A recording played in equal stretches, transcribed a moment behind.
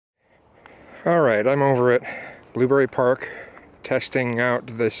Alright, I'm over at Blueberry Park testing out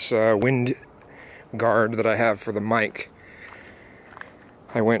this wind guard that I have for the mic.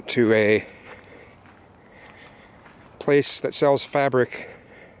 I went to a place that sells fabric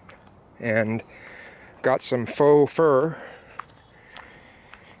and got some faux fur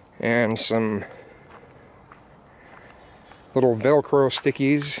and some little Velcro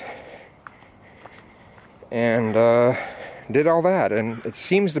stickies and did all that, and it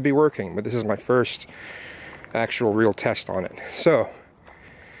seems to be working, but this is my first actual real test on it. So,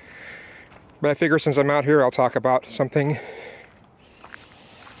 but I figure since I'm out here, I'll talk about something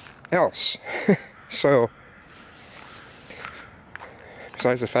else. So,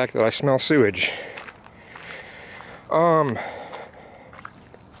 besides the fact that I smell sewage.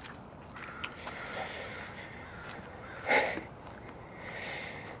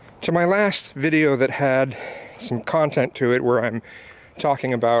 To my last video that had some content to it where I'm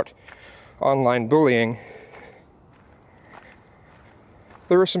talking about online bullying,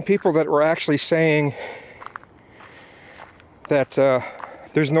 there were some people that were actually saying that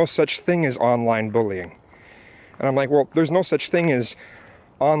there's no such thing as online bullying. And I'm like, well, there's no such thing as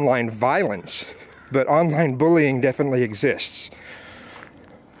online violence, but online bullying definitely exists.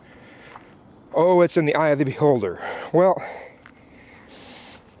 Oh, it's in the eye of the beholder. Well,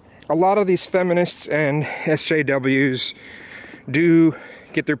 a lot of these feminists and SJWs do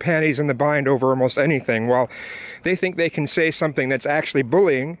get their panties in the bind over almost anything. While they think they can say something that's actually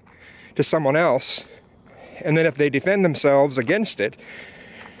bullying to someone else, and then if they defend themselves against it,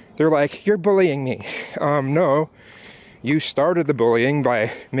 they're like, you're bullying me. No, you started the bullying by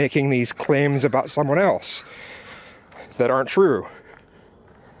making these claims about someone else that aren't true.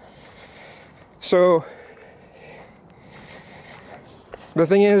 So, the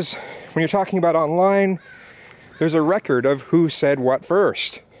thing is, when you're talking about online, there's a record of who said what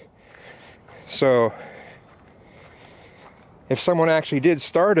first. So, if someone actually did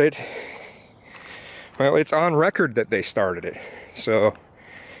start it, well, it's on record that they started it. So,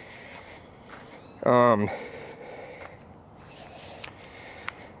 and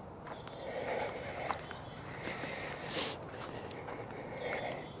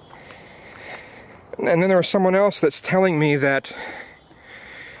then there was someone else that's telling me that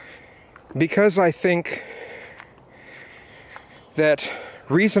because I think that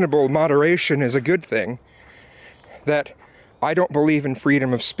reasonable moderation is a good thing, that I don't believe in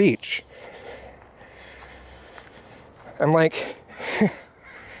freedom of speech. I'm like,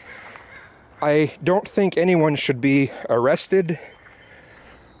 I don't think anyone should be arrested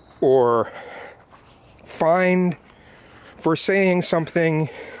or fined for saying something,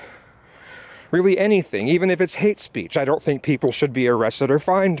 really anything, even if it's hate speech. I don't think people should be arrested or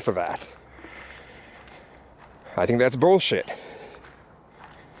fined for that. I think that's bullshit.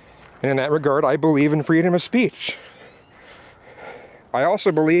 And in that regard, I believe in freedom of speech. I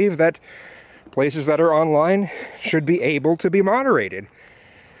also believe that places that are online should be able to be moderated.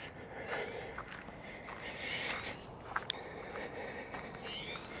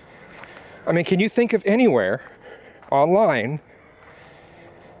 I mean, can you think of anywhere online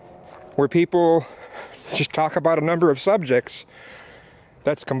where people just talk about a number of subjects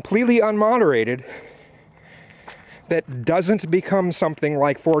that's completely unmoderated, that doesn't become something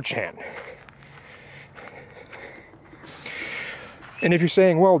like 4chan? And if you're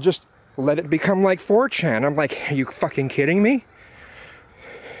saying, well, just let it become like 4chan, I'm like, are you fucking kidding me?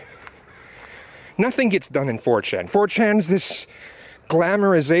 Nothing gets done in 4chan. 4chan's this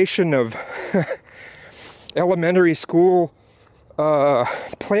glamorization of elementary school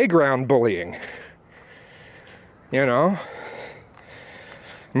playground bullying. You know?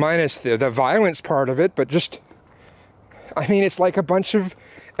 Minus the violence part of it, but just, I mean, it's like a bunch of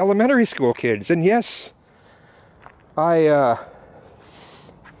elementary school kids. And yes,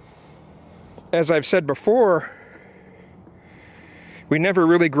 as I've said before, we never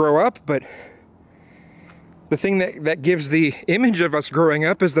really grow up, but the thing that gives the image of us growing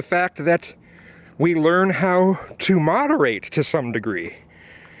up is the fact that we learn how to moderate to some degree.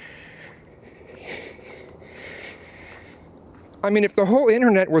 I mean, if the whole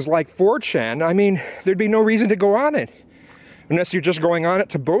internet was like 4chan, I mean, there'd be no reason to go on it. Unless you're just going on it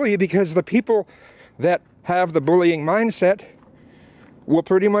to bully, because the people that have the bullying mindset will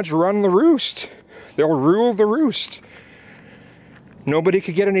pretty much run the roost. They'll rule the roost. Nobody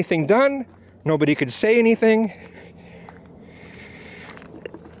could get anything done. Nobody could say anything.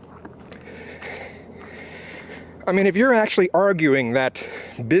 I mean, if you're actually arguing that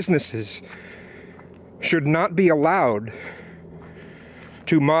businesses should not be allowed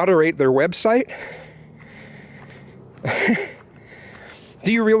to moderate their website,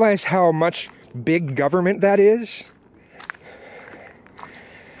 Do you realize how much big government that is?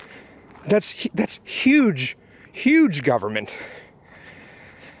 That's huge, huge government.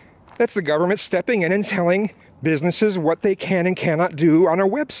 That's the government stepping in and telling businesses what they can and cannot do on a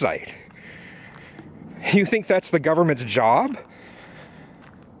website. You think that's the government's job?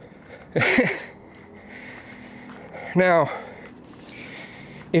 Now,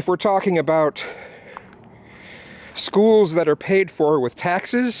 if we're talking about schools that are paid for with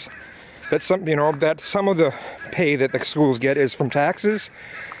taxes, that some of the pay that the schools get is from taxes,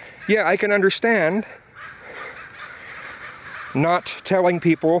 yeah, I can understand not telling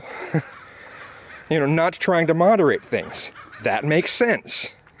people, not trying to moderate things. That makes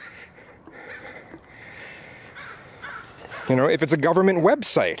sense. If it's a government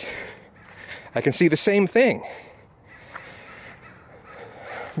website, I can see the same thing.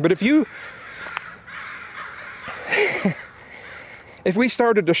 But if we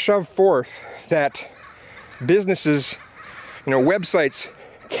started to shove forth that businesses, websites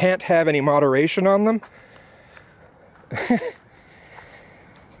can't have any moderation on them,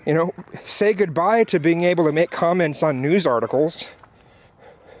 say goodbye to being able to make comments on news articles.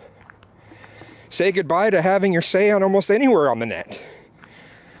 Say goodbye to having your say on almost anywhere on the net.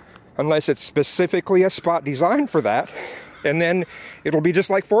 Unless it's specifically a spot designed for that. And then it'll be just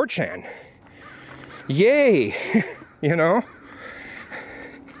like 4chan. Yay!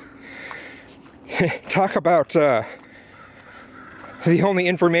 Talk about the only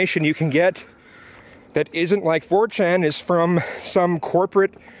information you can get that isn't like 4chan is from some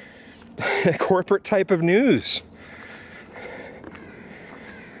corporate type of news.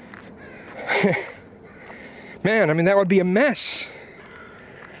 Man, that would be a mess.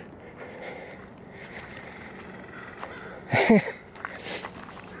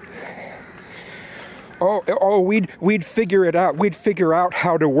 We'd figure it out. We'd figure out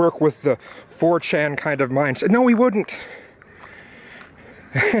how to work with the 4chan kind of mindset. No, we wouldn't.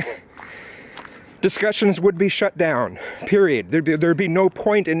 Discussions would be shut down, period. There'd be no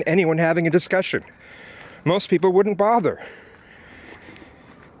point in anyone having a discussion. Most people wouldn't bother.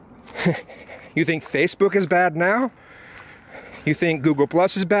 You think Facebook is bad now? You think Google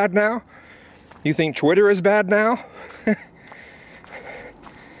Plus is bad now? You think Twitter is bad now?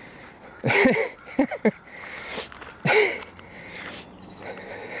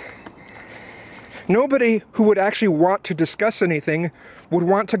 Nobody who would actually want to discuss anything would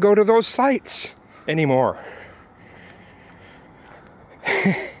want to go to those sites anymore.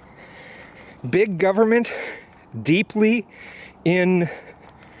 Big government deeply in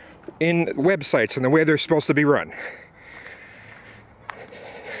websites and the way they're supposed to be run.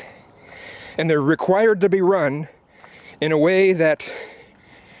 And they're required to be run in a way that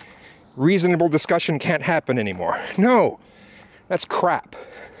reasonable discussion can't happen anymore. No, that's crap.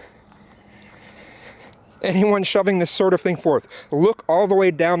 Anyone shoving this sort of thing forth, look all the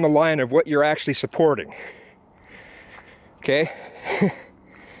way down the line of what you're actually supporting. Okay?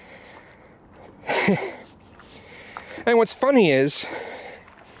 And what's funny is,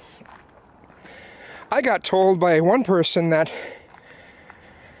 I got told by one person that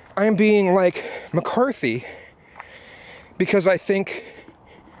I'm being like McCarthy because I think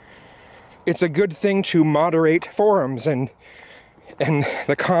it's a good thing to moderate forums and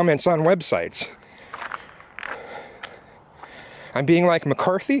the comments on websites. I'm being like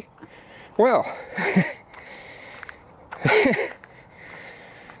McCarthy? Well,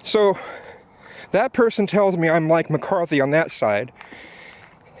 so that person tells me I'm like McCarthy on that side,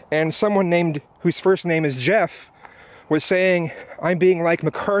 and someone whose first name is Jeff was saying I'm being like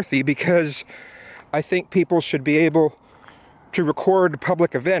McCarthy because I think people should be able to record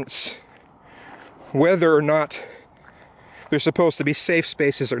public events, whether or not they're supposed to be safe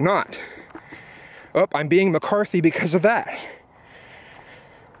spaces or not. Oh, I'm being McCarthy because of that.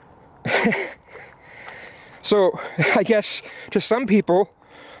 So, I guess to some people,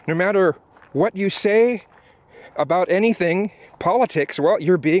 no matter what you say about anything, politics, well,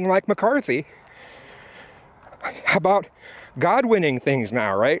 you're being like McCarthy. How about God winning things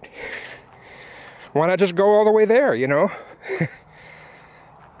now, right? Why not just go all the way there,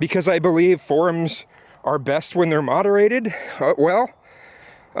 Because I believe forums are best when they're moderated?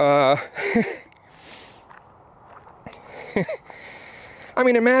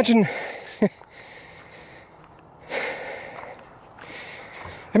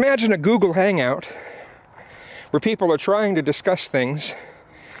 Imagine a Google Hangout where people are trying to discuss things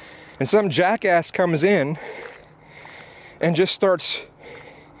and some jackass comes in and just starts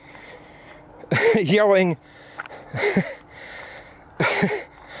yelling,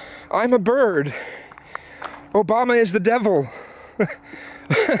 I'm a bird. Obama is the devil.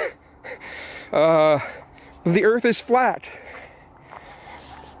 The earth is flat.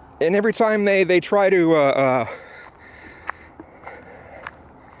 And every time they try to,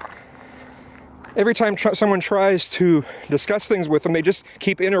 every time someone tries to discuss things with them, they just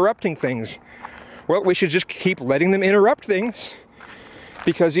keep interrupting things. Well, we should just keep letting them interrupt things.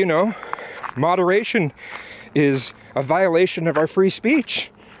 Because, you know, moderation is a violation of our free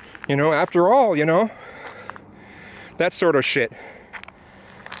speech. You know, after all, you know, that sort of shit.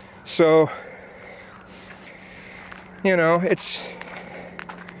 So, you know, it's...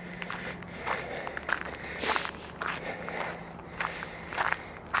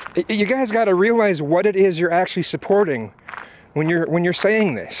 You guys got to realize what it is you're actually supporting when you're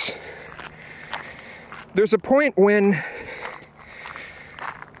saying this. There's a point when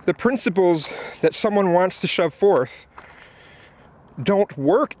the principles that someone wants to shove forth don't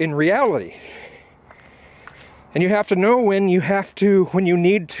work in reality. And you have to know when you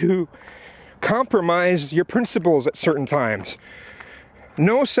need to compromise your principles at certain times.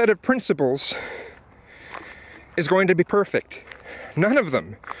 No set of principles is going to be perfect. None of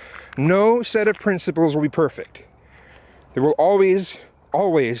them. No set of principles will be perfect. There will always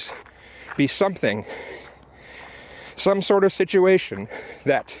be something, some sort of situation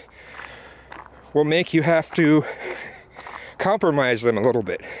that will make you have to compromise them a little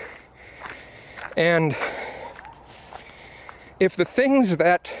bit. And if the things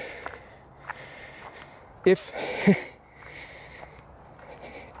that, if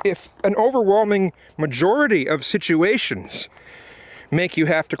an overwhelming majority of situations make you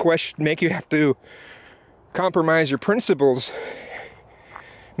have to compromise your principles,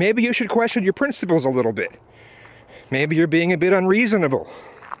 maybe you should question your principles a little bit. Maybe you're being a bit unreasonable.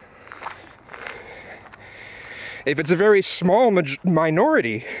 If it's a very small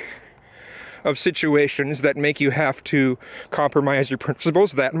minority of situations that make you have to compromise your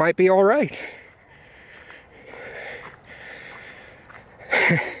principles, that might be all right.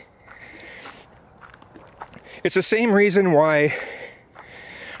 It's the same reason why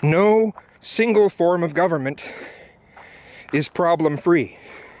no single form of government is problem-free.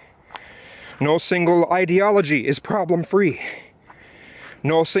 No single ideology is problem-free.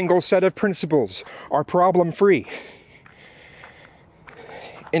 No single set of principles are problem-free.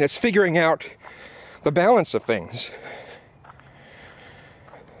 And it's figuring out the balance of things.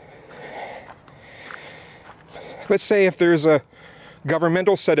 Let's say if there's a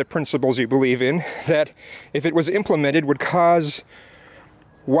governmental set of principles you believe in that, if it was implemented, would cause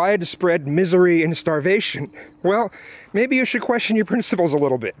widespread misery and starvation. Well, maybe you should question your principles a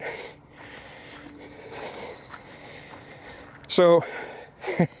little bit. So,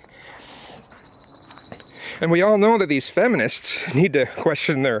 and we all know that these feminists need to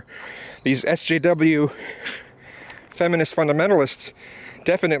question these SJW feminist fundamentalists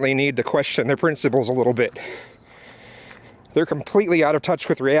definitely need to question their principles a little bit. They're completely out of touch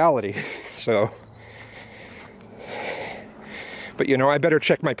with reality, so... But, you know, I better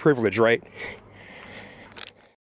check my privilege, right?